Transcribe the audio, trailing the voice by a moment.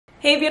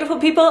Hey beautiful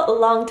people,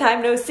 long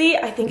time no see.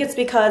 I think it's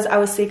because I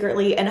was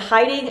secretly in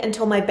hiding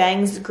until my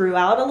bangs grew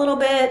out a little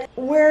bit.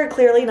 We're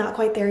clearly not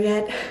quite there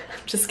yet.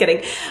 I'm just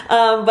kidding.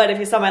 But if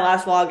you saw my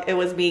last vlog, it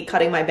was me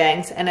cutting my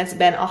bangs and it's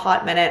been a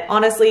hot minute.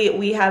 Honestly,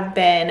 we have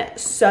been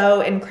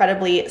so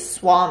incredibly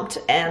swamped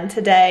and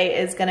today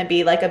is gonna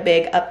be like a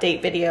big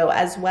update video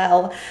as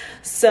well.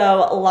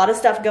 So a lot of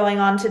stuff going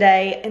on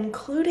today,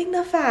 including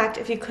the fact,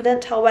 if you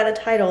couldn't tell by the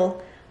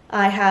title,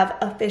 I have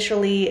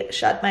officially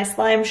shut my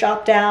slime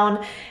shop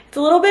down. It's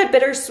a little bit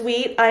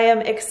bittersweet. I am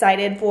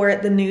excited for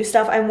the new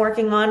stuff I'm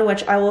working on,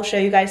 which I will show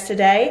you guys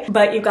today.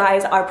 But you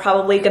guys are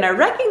probably gonna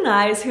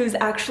recognize who's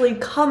actually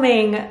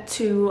coming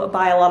to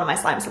buy a lot of my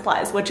slime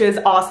supplies, which is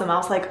awesome. I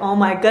was like, oh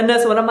my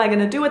goodness, what am I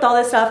gonna do with all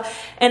this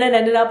stuff? And it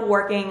ended up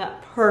working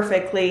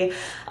perfectly.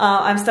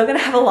 I'm still gonna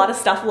have a lot of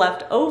stuff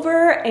left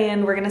over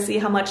and we're gonna see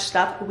how much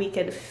stuff we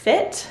could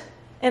fit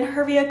in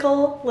her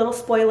vehicle, little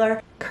spoiler.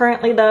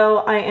 Currently though,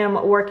 I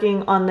am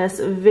working on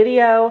this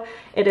video.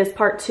 It is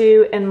part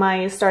 2 in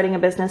my starting a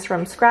business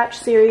from scratch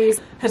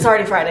series. It's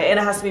already Friday and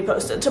it has to be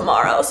posted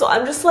tomorrow. So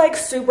I'm just like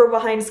super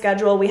behind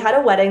schedule. We had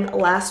a wedding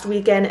last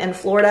weekend in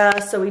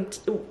Florida. So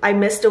I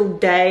missed a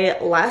day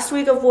last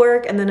week of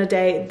work and then a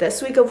day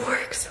this week of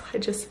work. So I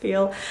just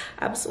feel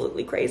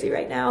absolutely crazy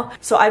right now.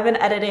 So I've been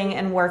editing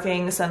and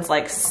working since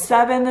like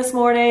 7 this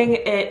morning.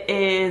 It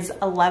is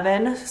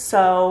 11.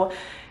 So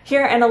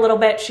here in a little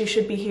bit, she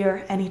should be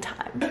here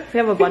anytime. We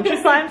have a bunch of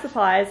slime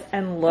supplies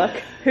and look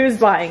who's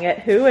buying it.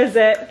 Who is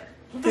it?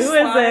 Who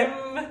is it?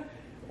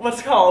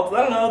 What's it called?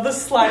 I don't know, the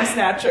slime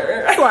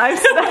snatcher. Slime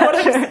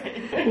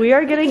snatcher. We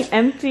are getting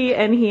empty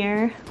in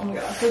here. Oh my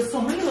gosh, there's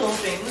so many little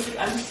things.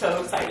 I'm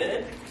so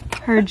excited.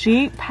 Her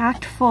Jeep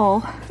packed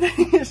full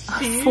of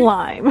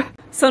slime.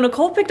 So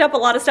Nicole picked up a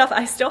lot of stuff.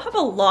 I still have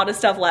a lot of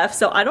stuff left,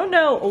 so I don't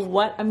know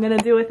what I'm gonna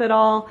do with it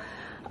all.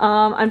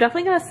 I'm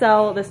definitely gonna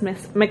sell this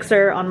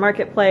mixer on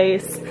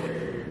Marketplace.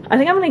 I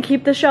think I'm gonna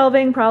keep the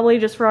shelving probably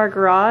just for our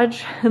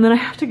garage. And then I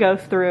have to go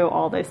through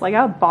all this. Like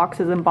I have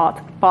boxes and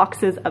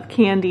boxes of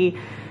candy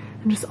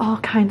and just all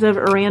kinds of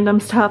random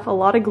stuff. A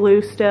lot of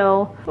glue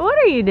still. What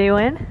are you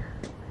doing?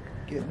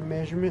 Getting a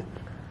measurement.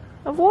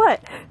 Of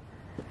what?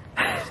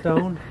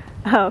 Stone.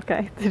 Oh,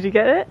 okay. Did you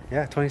get it?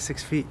 Yeah,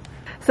 26 feet.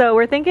 So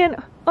we're thinking,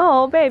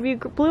 oh babe, you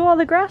blew all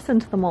the grass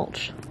into the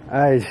mulch.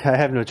 I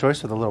have no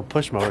choice with a little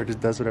push mower. It just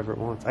does whatever it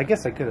wants. I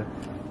guess I could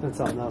have done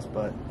something else,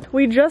 but...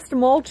 We just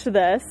mulched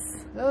this.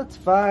 No, it's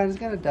fine. It's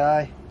gonna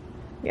die.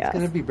 Yeah. It's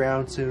gonna be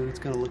brown soon. It's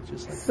gonna look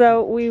just like...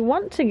 So we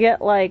want to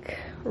get like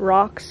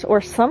rocks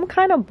or some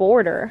kind of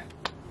border.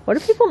 What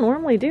do people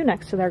normally do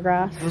next to their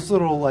grass? Those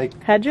little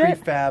like hedge it?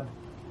 prefab,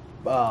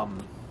 I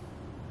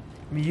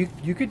mean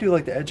you could do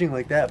like the edging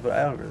like that, but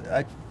I don't really,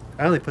 I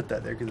only put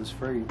that there because it's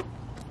free.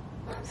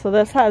 So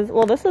this has,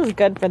 well this is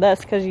good for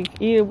this because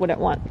you wouldn't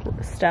want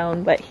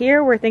stone, but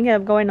here we're thinking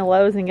of going to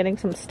Lowe's and getting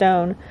some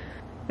stone.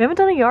 We haven't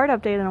done a yard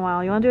update in a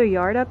while. You want to do a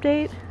yard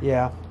update?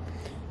 Yeah,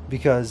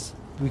 because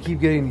we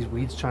keep getting these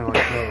weeds trying to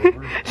like grow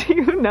over. Do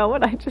you know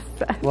what I just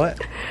said? What?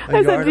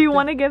 I said, do you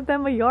want to give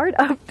them a yard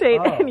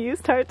update? Oh. And you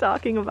start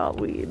talking about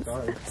weeds.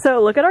 Sorry.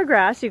 So look at our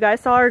grass. You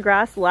guys saw our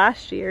grass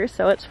last year,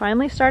 so it's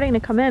finally starting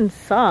to come in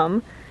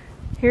some.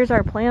 Here's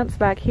our plants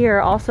back here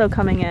also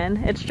coming in.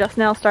 It's just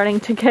now starting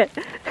to get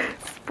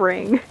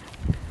spring.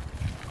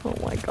 Oh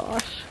my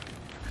gosh.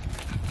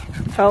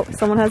 Oh,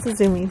 someone has the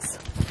zoomies.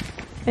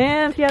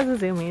 And he has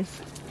the zoomies.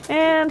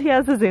 And he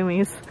has the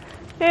zoomies.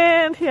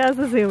 And he has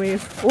the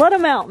zoomies. Let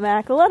him out,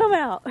 Mac. Let him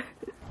out.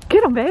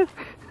 Get him, babe.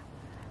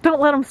 Don't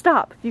let him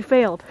stop. You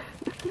failed.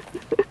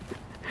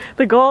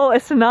 The goal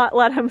is to not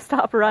let him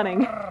stop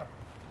running.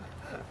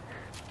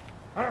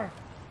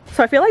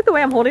 So I feel like the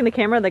way I'm holding the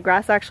camera, the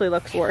grass actually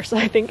looks worse.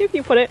 I think if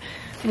you put it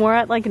more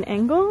at like an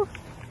angle,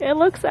 it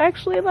looks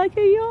actually like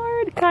a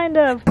yard, kind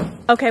of.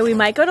 Okay, we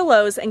might go to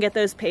Lowe's and get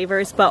those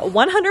pavers, but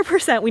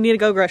 100% we need to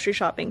go grocery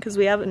shopping because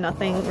we have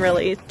nothing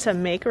really to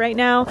make right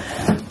now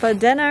for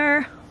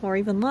dinner or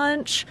even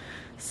lunch.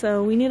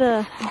 So we need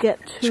to get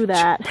to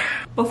that.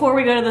 Before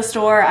we go to the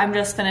store, I'm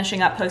just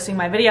finishing up posting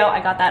my video. I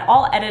got that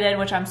all edited,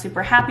 which I'm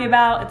super happy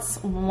about. It's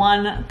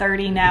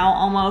 1:30 now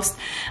almost.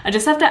 I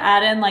just have to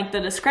add in like the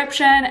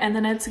description and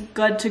then it's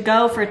good to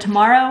go for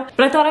tomorrow.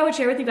 But I thought I would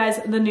share with you guys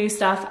the new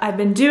stuff I've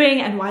been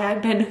doing and why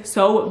I've been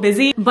so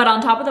busy. But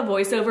on top of the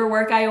voiceover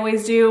work I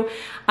always do,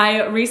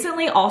 I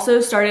recently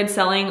also started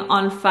selling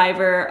on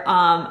Fiverr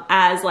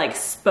as like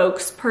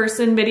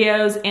spokesperson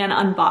videos and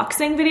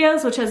unboxing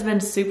videos, which has been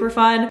super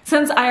fun.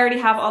 Since I already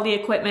have all the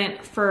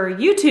equipment for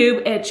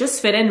YouTube, it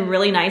just fit in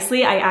really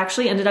nicely. I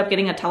actually ended up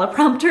getting a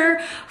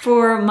teleprompter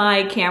for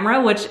my camera,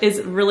 which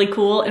is really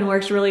cool and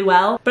works really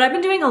well. But I've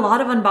been doing a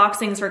lot of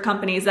unboxings for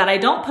companies that I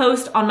don't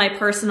post on my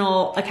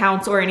personal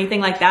accounts or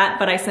anything like that,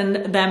 but I send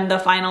them the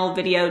final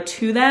video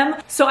to them.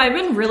 So I've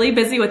been really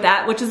busy with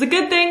that, which is a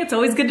good thing. It's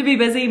always good to be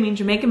busy. It means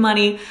you're making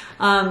money.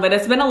 But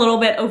it's been a little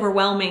bit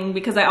overwhelming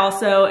because I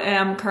also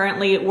am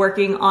currently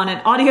working on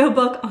an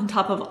audiobook on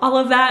top of all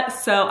of that.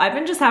 So I've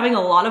been just having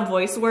a lot of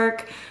voice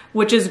work,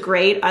 which is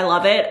great. I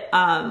love it.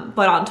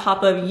 But on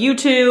top of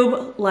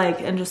YouTube, like,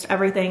 and just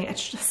everything,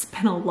 it's just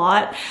been a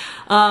lot.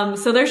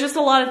 So there's just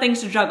a lot of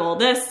things to juggle.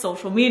 This,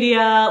 social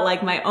media,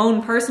 like my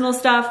own personal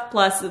stuff,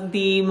 plus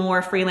the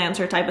more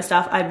freelancer type of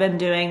stuff I've been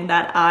doing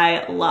that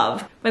I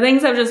love. But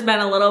things have just been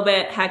a little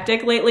bit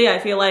hectic lately. I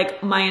feel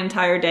like my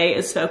entire day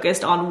is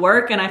focused on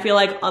work, and I feel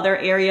like other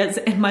areas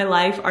in my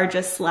life are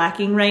just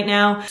slacking right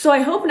now. So I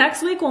hope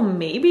next week will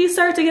maybe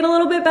start to get a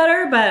little bit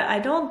better, but I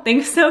don't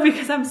think so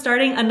because I'm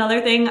starting another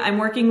thing. I'm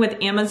working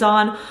with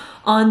Amazon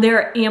on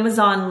their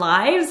Amazon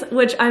Lives,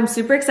 which I'm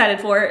super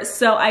excited for.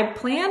 So I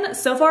plan,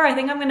 so far, I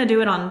think I'm gonna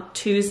do it on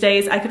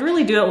Tuesdays. I could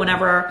really do it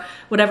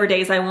whatever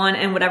days I want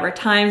and whatever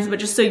times, but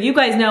just so you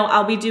guys know,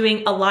 I'll be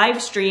doing a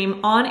live stream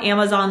on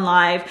Amazon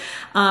Live.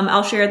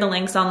 I'll share the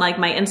links on like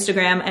my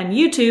Instagram and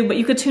YouTube, but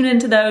you could tune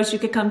into those, you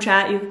could come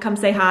chat, you could come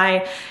say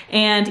hi,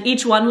 and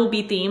each one will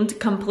be themed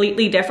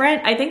completely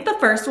different. I think the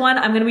first one,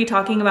 I'm gonna be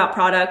talking about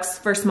products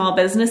for small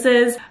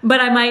businesses, but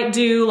I might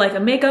do like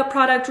a makeup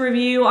product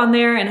review on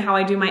there and how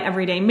I do my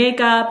everyday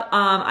makeup.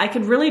 I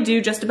could really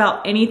do just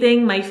about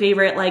anything. My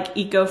favorite like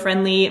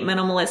eco-friendly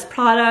minimalist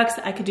products.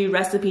 I could do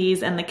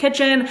recipes in the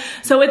kitchen.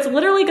 So it's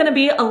literally gonna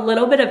be a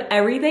little bit of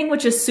everything,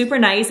 which is super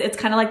nice. It's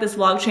kind of like this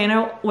vlog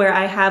channel where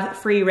I have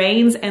free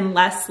reins and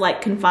less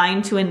like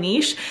confined to a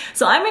niche.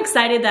 So I'm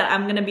excited that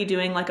I'm gonna be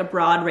doing like a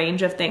broad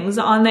range of things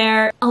on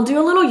there. I'll do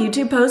a little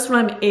YouTube post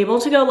when I'm able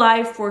to go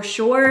live for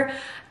sure.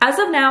 As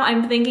of now,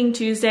 I'm thinking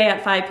Tuesday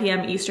at 5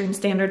 p.m. Eastern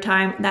Standard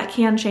Time. That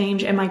can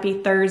change. It might be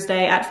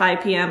Thursday at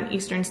 5 p.m.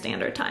 Eastern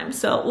Standard Time.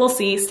 So we'll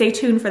see. Stay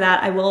tuned for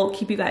that. I will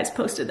keep you guys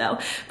posted though.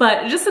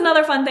 But just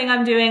another fun thing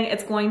I'm doing.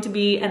 It's going to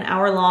be an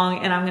hour long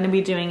and I'm going to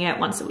be doing it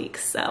once a week.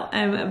 So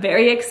I'm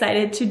very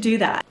excited to do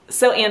that.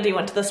 So Andy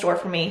went to the store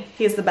for me.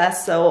 He's the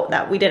best, so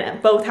that we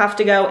didn't both have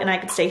to go and I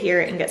could stay here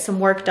and get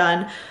some work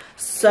done.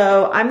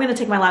 So I'm gonna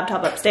take my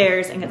laptop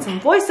upstairs and get some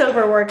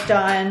voiceover work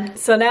done.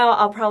 So now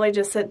I'll probably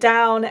just sit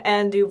down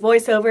and do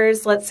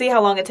voiceovers. Let's see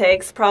how long it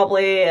takes,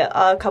 probably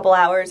a couple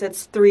hours.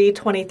 It's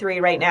 3:23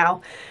 right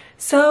now.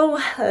 So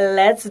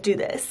let's do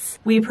this.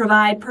 We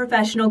provide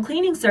professional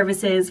cleaning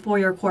services for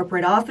your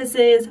corporate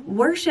offices,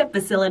 worship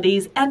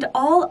facilities, and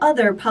all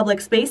other public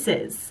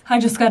spaces.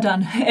 I just got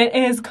done. It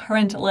is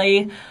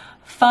currently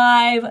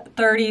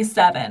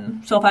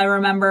 5:37. So if I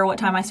remember what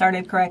time I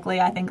started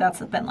correctly, I think that's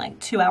been like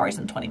 2 hours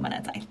and 20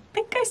 minutes. I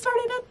think I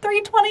started at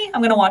 3:20.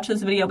 I'm gonna watch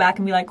this video back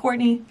and be like,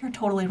 Courtney, you're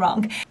totally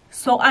wrong.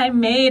 So I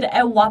made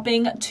a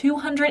whopping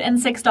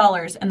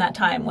 $206 in that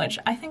time, which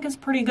I think is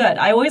pretty good.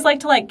 I always like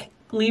to like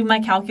leave my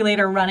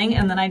calculator running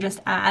and then I just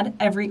add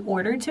every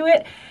order to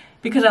it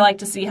because I like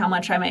to see how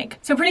much I make.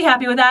 So pretty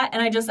happy with that.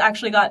 And I just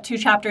actually got 2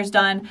 chapters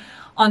done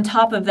on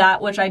top of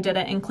that, which I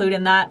didn't include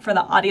in that for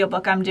the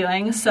audiobook I'm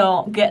doing.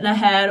 So getting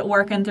ahead,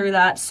 working through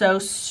that. So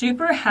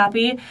super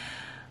happy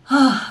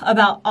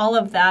about all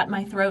of that.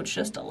 My throat's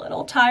just a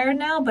little tired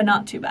now, but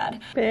not too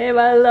bad. Babe,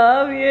 I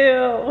love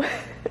you.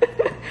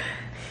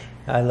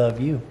 I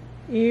love you.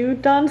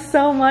 You've done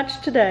so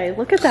much today.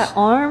 Look at that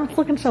arm. It's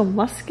looking so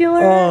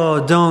muscular.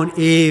 Oh, don't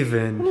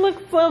even. It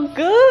looks so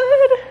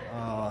good.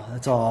 Oh,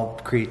 that's all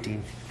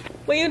creatine.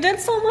 Well, you did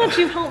so much.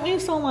 You've helped me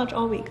so much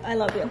all week. I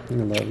love you. I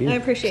love you. I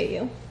appreciate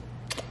you.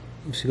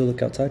 We should go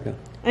look outside now.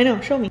 I know.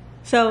 Show me.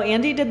 So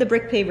Andy did the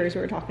brick pavers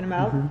we were talking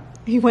about.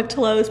 He went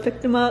to Lowe's,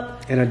 picked them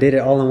up. And I did it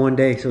all in one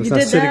day, so it's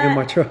not sitting in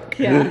my truck.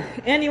 Yeah.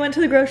 And you went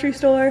to the grocery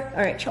store.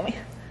 All right, show me.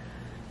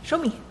 Show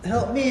me.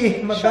 Help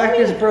me. My back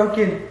is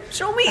broken.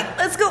 Show me.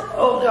 Let's go.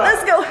 Oh, God.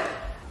 Let's go.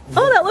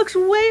 Oh, that looks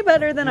way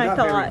better than I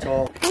thought.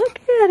 Look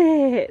at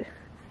it.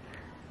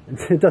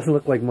 It doesn't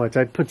look like much.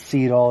 I'd put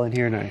seed all in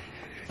here and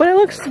But it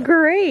looks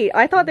great.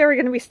 I thought they were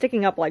going to be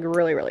sticking up like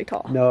really, really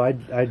tall. No, I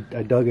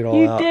dug it all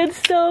out. You did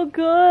so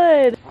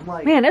good.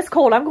 Man, it's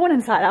cold. I'm going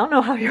inside. I don't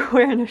know how you're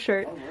wearing a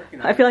shirt.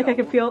 I feel like I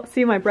can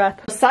see my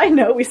breath. Side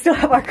note, we still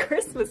have our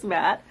Christmas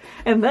mat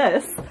and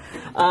this.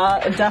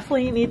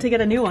 Definitely need to get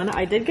a new one.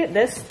 I did get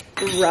this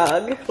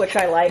rug, which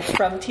I like,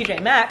 from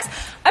TJ Maxx.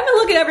 I've been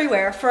looking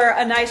everywhere for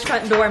a nice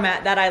front door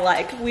mat that I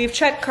like. We've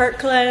checked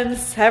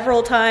Kirkland's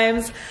several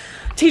times.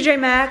 TJ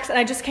Maxx, and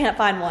I just can't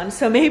find one.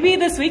 So maybe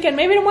this weekend,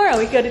 maybe tomorrow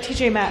we go to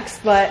TJ Maxx,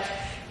 but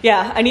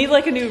yeah, I need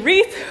like a new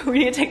wreath. We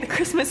need to take the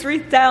Christmas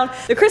wreath down.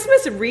 The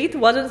Christmas wreath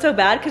wasn't so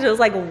bad because it was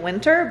like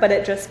winter, but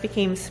it just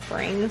became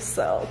spring.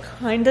 So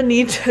kind of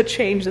need to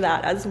change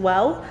that as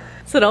well.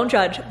 So don't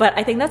judge, but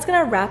I think that's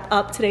gonna wrap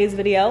up today's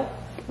video.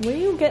 What are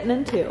you getting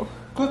into?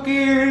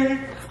 Cookie!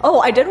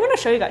 Oh, I did want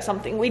to show you guys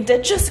something. We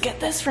did just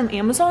get this from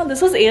Amazon.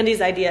 This was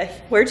Andy's idea.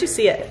 Where'd you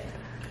see it?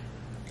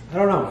 I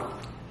don't know.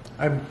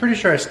 I'm pretty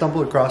sure I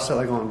stumbled across it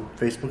like on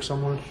Facebook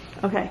somewhere.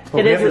 Okay,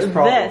 But it is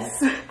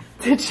this.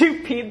 Did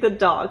you feed the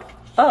dog?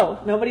 Oh,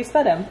 nobody's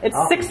fed him. It's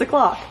 6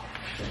 o'clock.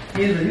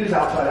 He was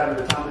outside having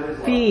the time of his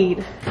life.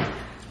 Feed.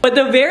 But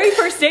the very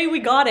first day we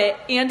got it,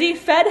 Andy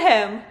fed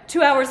him.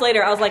 2 hours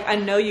later, I was like, I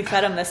know you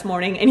fed him this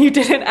morning and you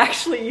didn't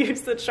actually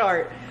use the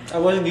chart. I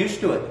wasn't used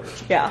to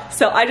it. Yeah,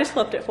 so I just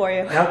flipped it for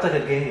you. Now it's like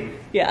a game.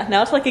 Yeah,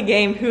 now it's like a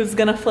game. Who's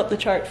gonna flip the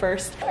chart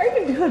first? What are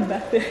you doing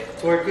back there?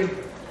 It's working.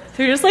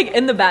 So you're just like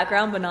in the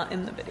background, but not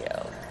in the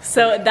video.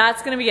 So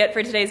that's gonna be it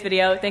for today's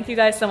video. Thank you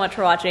guys so much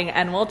for watching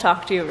and we'll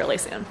talk to you really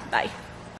soon. Bye.